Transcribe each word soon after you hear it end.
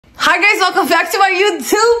Hi guys, welcome back to my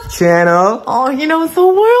YouTube channel. Oh, you know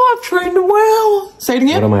so well. I've trained well. Say it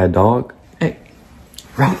again. What am I, a dog? Hey.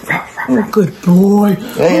 Oh, good boy.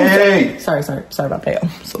 Hey. Sorry about that. I'm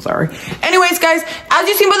so sorry. Anyways, guys, as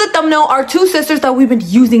you seen by the thumbnail, our two sisters that we've been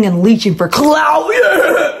using and leeching for clout.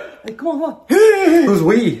 Yeah. Hey, come on. Who's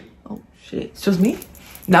we? Oh shit, it's just me.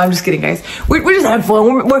 No, I'm just kidding, guys. We're just having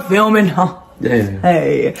fun. We're filming, huh? Yeah.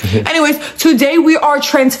 Hey. Anyways, today we are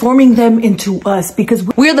transforming them into us because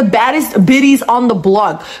we're the baddest biddies on the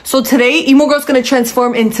block. So today, Emo Girl's gonna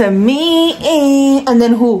transform into me, and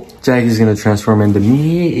then who? Jackie's gonna transform into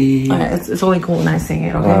me. Alright, it's only cool when I sing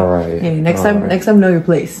it, okay? Alright. Yeah, next time, know your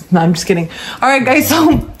place. No, I'm just kidding. Alright, guys, so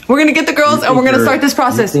we're gonna get the girls and we're gonna start this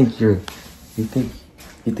process.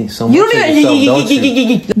 You think so much of yourself, don't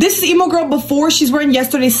you? This is Emo Girl before. She's wearing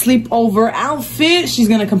yesterday's sleepover outfit. She's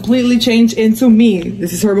gonna completely change into me.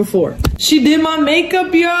 This is her before. She did my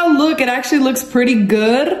makeup, y'all. Look, it actually looks pretty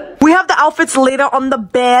good. We have the outfits laid out on the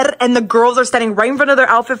bed and the girls are standing right in front of their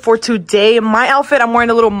outfit for today. My outfit, I'm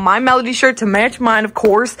wearing a little My Melody shirt to match mine, of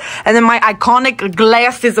course. And then my iconic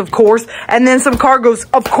glasses, of course. And then some cargos,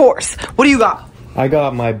 of course. What do you got? I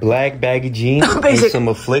got my black baggy jeans and some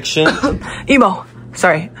Affliction. Emo.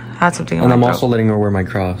 Sorry, I had something on and my I'm also letting her wear my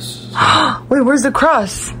cross. Wait, where's the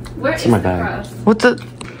cross? Where is the cross? What the?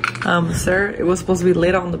 Sir, it was supposed to be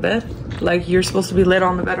laid on the bed. Like you're supposed to be laid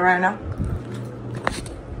on the bed right now.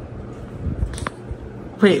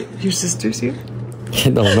 Wait, your sister's here?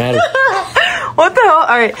 It don't matter. What the hell?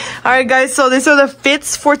 All right, guys. So these are the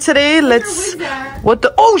fits for today. Let's. What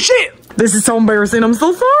the? Oh shit! This is so embarrassing. I'm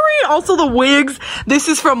so sorry. Also the wigs. This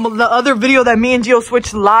is from the other video that me and Gio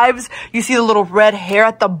switched lives. You see the little red hair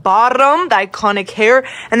at the bottom, the iconic hair.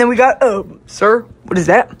 And then we got, sir, what is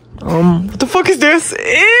that? What the fuck is this?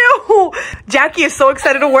 Ew! Jackie is so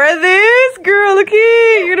excited to wear this. Girl, look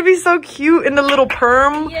here. You're gonna be so cute in the little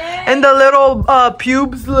perm and the little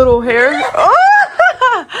pubes, little hair. Oh!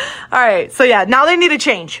 Alright, so yeah, now they need to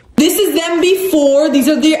change. This is them before. These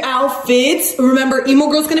are their outfits. Remember, Emo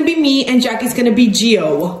Girl's gonna be me and Jackie's gonna be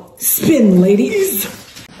Gio. Spin, ladies.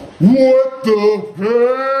 What the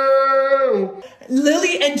hell?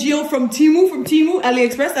 Lily and Gio from Temu,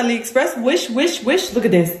 AliExpress, Wish. Look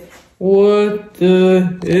at this. What the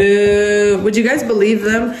hell? Would you guys believe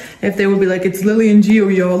them if they would be like, it's Lily and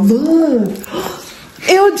Gio, y'all? Look.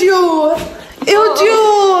 Ew, Gio.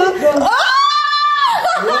 Oh!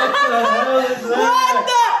 What the hell is that?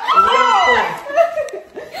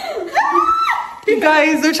 You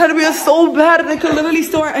guys, they're trying to be us so bad. They could literally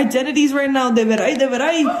store our identities right now. De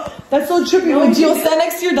verai. That's so trippy. When Gio stand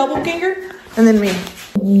next to your double finger, and then me.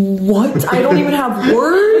 What? I don't even have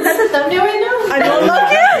words. Is that the thumbnail right now? I know.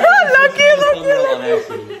 Lucky.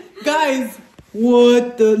 Guys,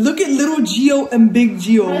 what the? Look at little Gio and big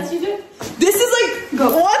Gio. What else you do? This is like,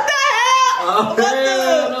 what the hell?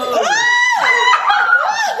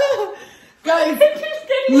 Guys,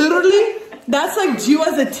 literally, that's like Gio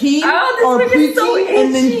as a teen or preteen, so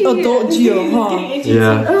and then adult Gio, huh?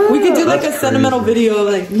 Yeah. We could do like a sentimental video,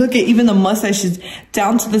 like look at even the mustache is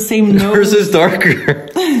down to the same nose. Hers is darker.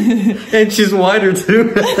 And she's whiter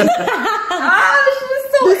too. She's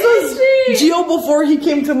so this was Gio before he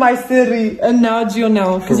came to my city, and now Gio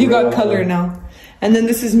now, because you got color now. And then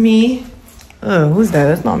this is me. Who's that?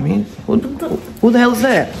 That's not me. Who the hell is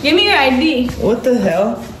that? Give me your ID. What the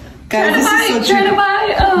hell? Guys, this is so try to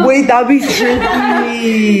buy. Wait, that'd be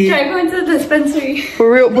tricky. Try going to the dispensary. For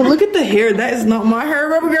real, but look at the hair. That is not my hair,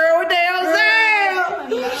 baby girl. What the hell is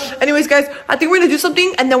that? Anyways, guys, I think we're gonna do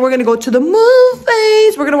something, and then we're gonna go to the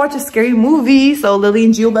movies. We're gonna watch a scary movie, so Lily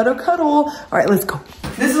and Gio better cuddle. All right, let's go.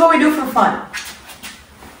 This is what we do for fun.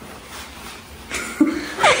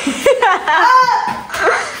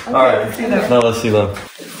 All right, now let's see them.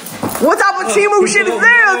 What type of Temu shit is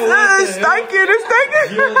this? It's stinking.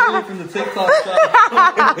 From the TikTok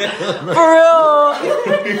shop. For real.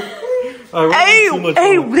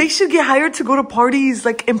 Hey, they should get hired to go to parties,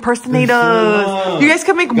 like impersonate us. You guys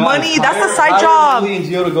can make money. That's a side job. Lily and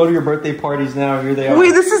Gio to go to your birthday parties now. Here they are.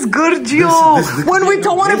 Wait, this is good, Gio. When we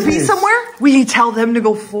don't want to be somewhere, we tell them to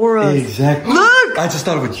go for us. Exactly. Look. I just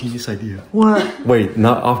thought of a genius idea. What? Wait,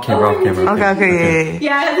 not off camera. Okay,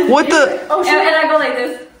 yeah. What the? Oh, and I go like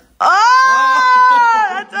this.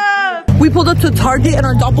 That's us. We pulled up to Target and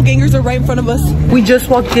our doppelgangers are right in front of us. We just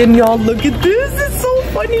walked in, y'all. Look at this. It's so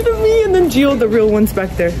funny to me. And then Gio, the real one's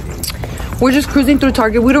back there. We're just cruising through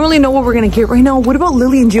Target. We don't really know what we're gonna get right now. What about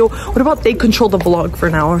Lily and Gio? What about they control the vlog for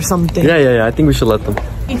now or something? Yeah. I think we should let them.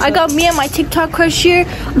 I got me and my TikTok crush here.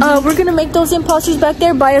 We're gonna make those imposters back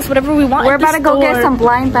there buy us whatever we want. We're about to go get some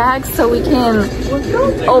blind bags so we can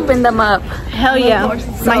open them up. Hell yeah.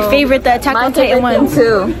 My favorite, the Attack on Titan one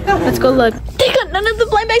too. Let's go look. They got none of the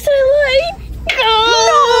blind bags that I like.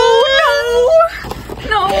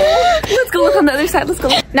 No. Let's go look on the other side. Let's go.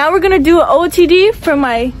 Now we're gonna do an OOTD for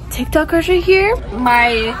my TikTok crush right here.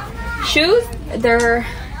 My shoes, they're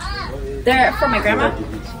for my grandma.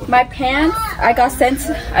 My pants, I got sent,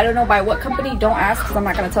 I don't know by what company. Don't ask because I'm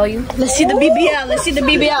not gonna tell you. Let's see the BBL. Let's see the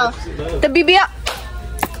BBL. The BBL.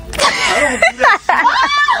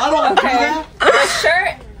 I don't do that. The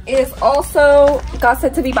shirt is also got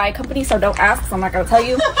sent to me by a company, so don't ask because I'm not gonna tell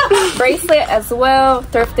you. Bracelet as well,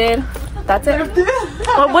 thrifted. That's it.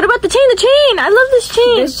 Oh, what about the chain? The chain. I love this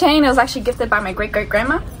chain. This chain was actually gifted by my great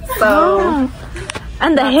grandma. So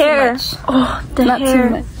and the hair. Oh, the not hair.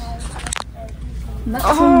 too much. Not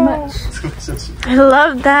too much. I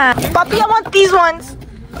love that. Papi, I want these ones.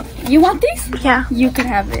 You want these? Yeah. You can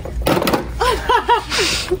have it.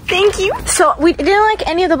 Thank you. So we didn't like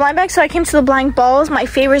any of the blind bags, so I came to the blind balls, my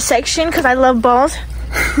favorite section, because I love balls.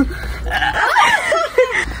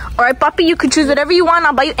 All right, Papi, you can choose whatever you want.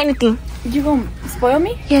 I'll buy you anything. You gonna spoil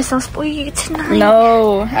me? Yes, I'll spoil you tonight.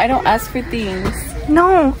 No, I don't ask for things.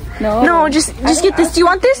 No, just get this. Do you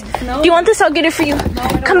want this? No. Do you want this? I'll get it for you.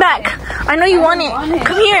 Come back. I know you want it.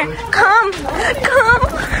 Come here. Come,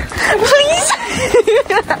 please.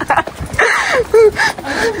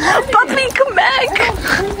 Puppy, come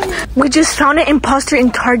back. We just found an imposter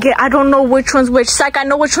in Target. I don't know which one's which. Psych, I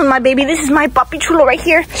know which one's my baby. This is my puppy chulo right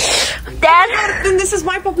here. Dad. Then this is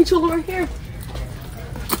my puppy chulo right here.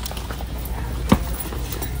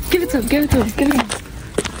 Give it to him. Give it to him. Give it to him.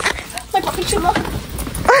 My puppy chulo.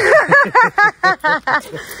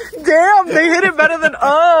 Damn, they hit it better than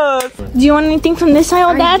us. Do you want anything from this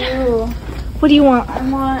aisle, Dad? I do. What do you want? I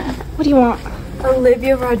want What do you want?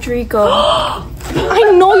 Olivia Rodrigo.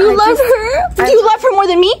 I know you love her. Do you love her more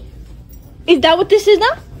than me? Is that what this is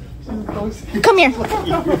now? Come here.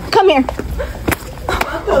 Come here.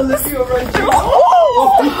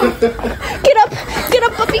 Get up. Get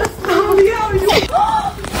up, puppy.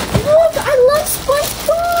 Look, I love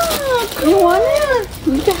SpongeBob. You want it?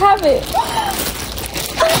 You can have it.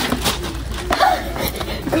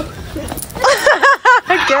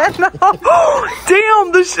 Again?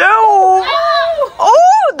 Damn, the shell.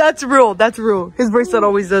 Oh, that's real. That's real. His bracelet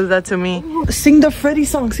always does that to me. Sing the Freddy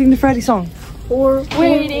song. Sing the Freddy song.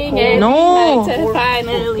 Waiting No. to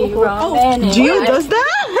finally romantic. Gio does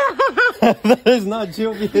that? That is not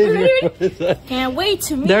Gio behavior. Can't wait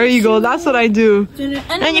to meet There you go. That's what I do.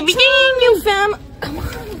 And you begin, you fam. Come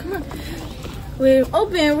on. We're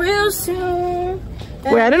open real soon.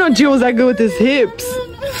 Wait, I didn't know Gio was that good with his hips.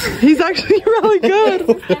 He's actually really good.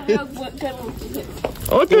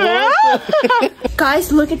 What the hell?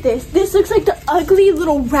 Guys, look at this. This looks like the ugly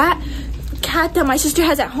little rat cat that my sister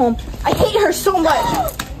has at home. I hate her so much.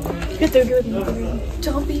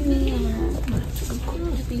 Don't be mean.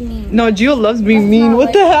 No, Gio loves being mean.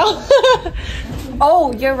 What the hell?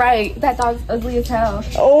 Oh, you're right. That dog's ugly as hell.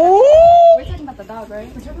 Oh! We're talking about the dog, right?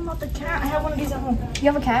 We're talking about the cat. I have one of these at home.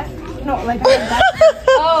 You have a cat? No, like I have that.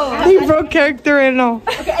 Oh. He broke character right now.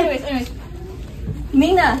 Okay, anyways.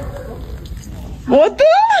 Nina. What the?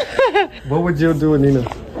 What would Gio do with Nina?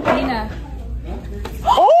 Nina.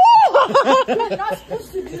 Oh! I'm not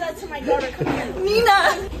supposed to do that to my daughter. Come here.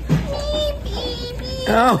 Nina.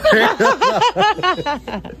 Oh.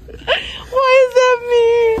 Why is that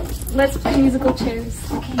mean? Let's play musical chairs.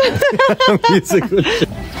 Musical.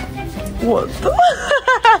 What the?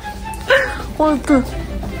 What the?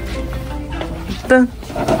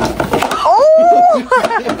 Oh!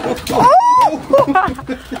 Oh!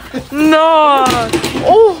 No!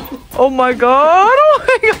 Oh! Oh my god! Oh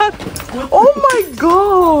my god! Oh my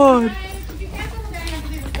god!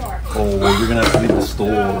 Oh, well, you're gonna have to leave the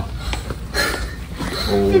store.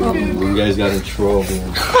 Oh, you guys got in trouble.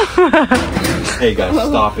 Hey guys,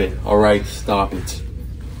 stop it. Alright, stop it.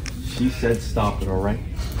 She said stop it, alright?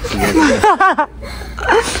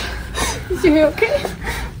 Is you okay?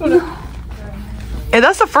 Hey,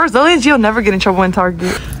 that's the first. Lily and Gio never get in trouble in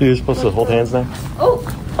Target. You're supposed to hold hands now? Oh.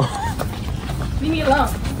 Leave me alone.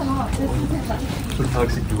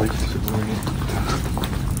 Toxic relationship.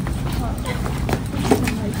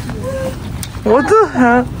 What the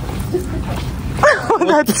hell?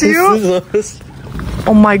 That's you?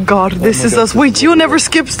 Oh my god, this is us. Wait, Gio never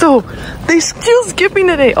skips though. They still skipping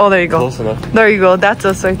today. Oh, there you go. Close enough. There you go. That's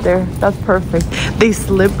us right there. That's perfect. They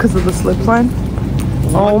slip because of the slip line.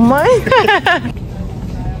 Oh my.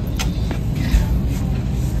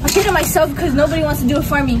 I did it myself because nobody wants to do it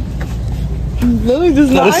for me. Lily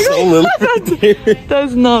does not. That's so Lily.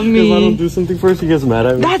 That's not me. If I don't do something first, she gets mad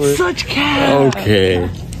at me. That's such cat. Okay.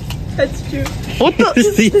 That's true. What the?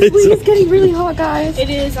 This weed is getting really hot, guys. It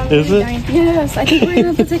is. I'm Is really it? dying. Yes, I think we're gonna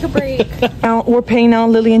have to take a break. Now we're paying now.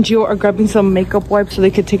 Lily and Gio are grabbing some makeup wipes so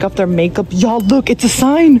they could take off their makeup. Y'all, look, it's a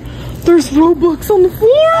sign. There's Robux on the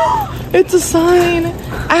floor. It's a sign.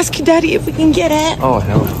 Ask your daddy if we can get it. Oh,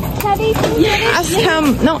 hell. Daddy, can you get it? Ask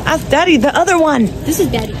him. No, ask daddy. The other one. This is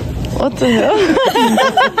daddy. What the hell?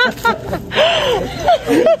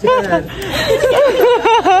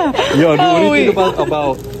 Yo, dude, what do you wait. think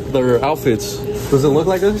about their outfits? Does it look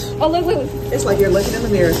like this? Oh, look. It's like you're looking in the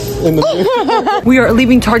mirror. In the mirror? We are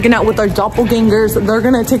leaving Target now with our doppelgangers. They're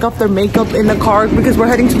gonna take off their makeup in the car because we're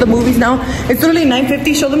heading to the movies now. It's literally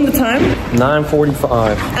 9:50. Show them the time.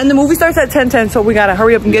 9:45. And the movie starts at 10:10, so we gotta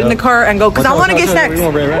hurry up and get in the car and go because I want to get snacks.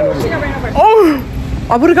 Oh,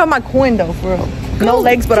 I would have got my coin though, for real. No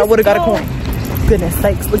legs, but I would have got a coin. Goodness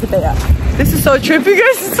sakes, look at that. This is so trippy,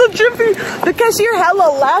 guys. It's so trippy. The cashier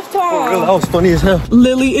hella laughed That on. was funny as hell.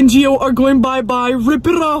 Lily and Gio are going bye-bye. Rip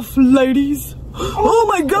it off, ladies. Oh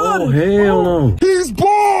my God. Oh, hell no. He's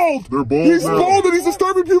bald! He's bald and he's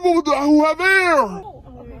disturbing people who have hair!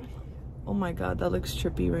 Oh my God, that looks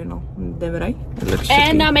trippy right now. De verdad? It looks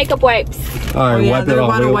trippy. And makeup wipes. All right, yeah, wipe it they're off.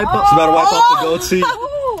 about to Real. wipe off. She's about to wipe off the goat seat. Oh,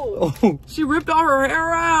 Oh, she ripped all her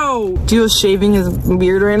hair out. Gio's shaving his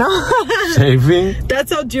beard right now. shaving.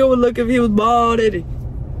 That's how Gio would look if he was bald. Oh,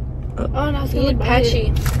 no, it's gonna look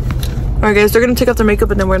patchy. Alright guys, they're gonna take off their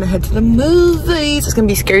makeup and then we're gonna head to the movies. It's gonna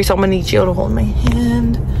be scary, so I'm gonna need Gio to hold my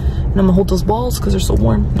hand. And I'm gonna hold those balls because they're so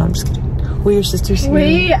warm. No, I'm just kidding. We're your sisters.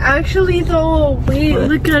 Wait, actually though, wait,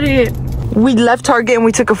 look at it. We left Target and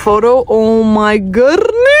we took a photo. Oh my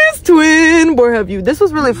goodness, twin. Where have you? This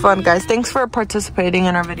was really fun, guys. Thanks for participating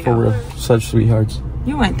in our video. For real. Such sweethearts.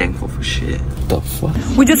 You ain't thankful for shit. The fuck?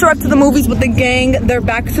 We just arrived to the movies with the gang. They're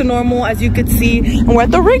back to normal, as you could see. And we're at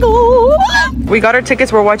the Wriggle. We got our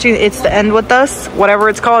tickets. We're watching It's the End With Us, whatever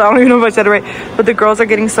it's called. I don't even know if I said it right. But the girls are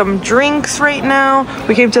getting some drinks right now.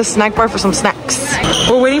 We came to a snack bar for some snacks.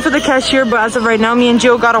 We're waiting for the cashier, but as of right now, me and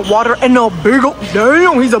Gio got a water and a big old,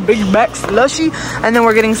 damn, he's a big back slushy. And then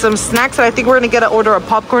we're getting some snacks. And I think we're gonna get an order of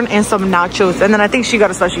popcorn and some nachos. And then I think she got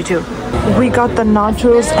a slushy too. We got the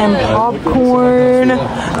nachos and popcorn.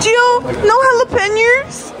 Gio, no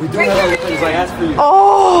jalapenos? We don't have things I asked for you.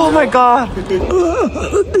 Oh my God.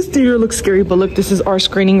 This theater looks scary, but look, this is our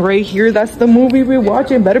screening right here. That's the movie we're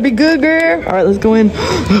watching. Better be good, girl. All right, let's go in.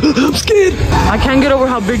 I'm scared. I can't get over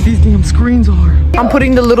how big these damn screens are. I'm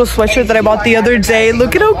putting the little sweatshirt that I bought the other day.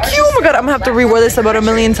 Look at how cute. Oh my God, I'm gonna have to rewear this about a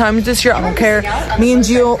million times this year. I don't care. Me and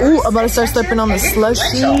Gio, ooh, I'm about to start stepping on the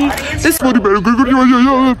slushy. This I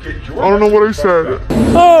don't know what I said.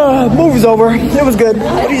 movie's over. It was good.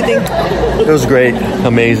 What do you think? It was great.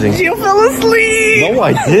 Amazing. Gio fell asleep. No,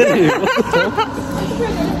 I didn't.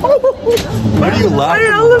 What are you I laughing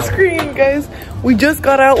didn't know the screen, guys. We just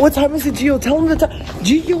got out. What time is it, Gio? Tell him the time.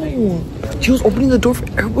 Gio's opening the door for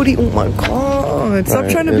everybody. Oh my God. Stop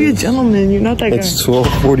Alright, trying to be a gentleman. You're not that It's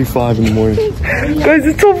 12:45 in the morning. guy. Guys,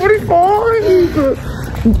 it's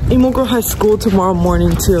 12:45. Emo Girl has school tomorrow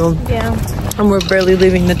morning, too. Yeah. And we're barely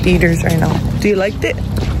leaving the theaters right now. Do you like it?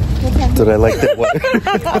 Did I like that? What?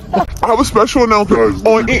 I have a special announcement.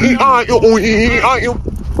 On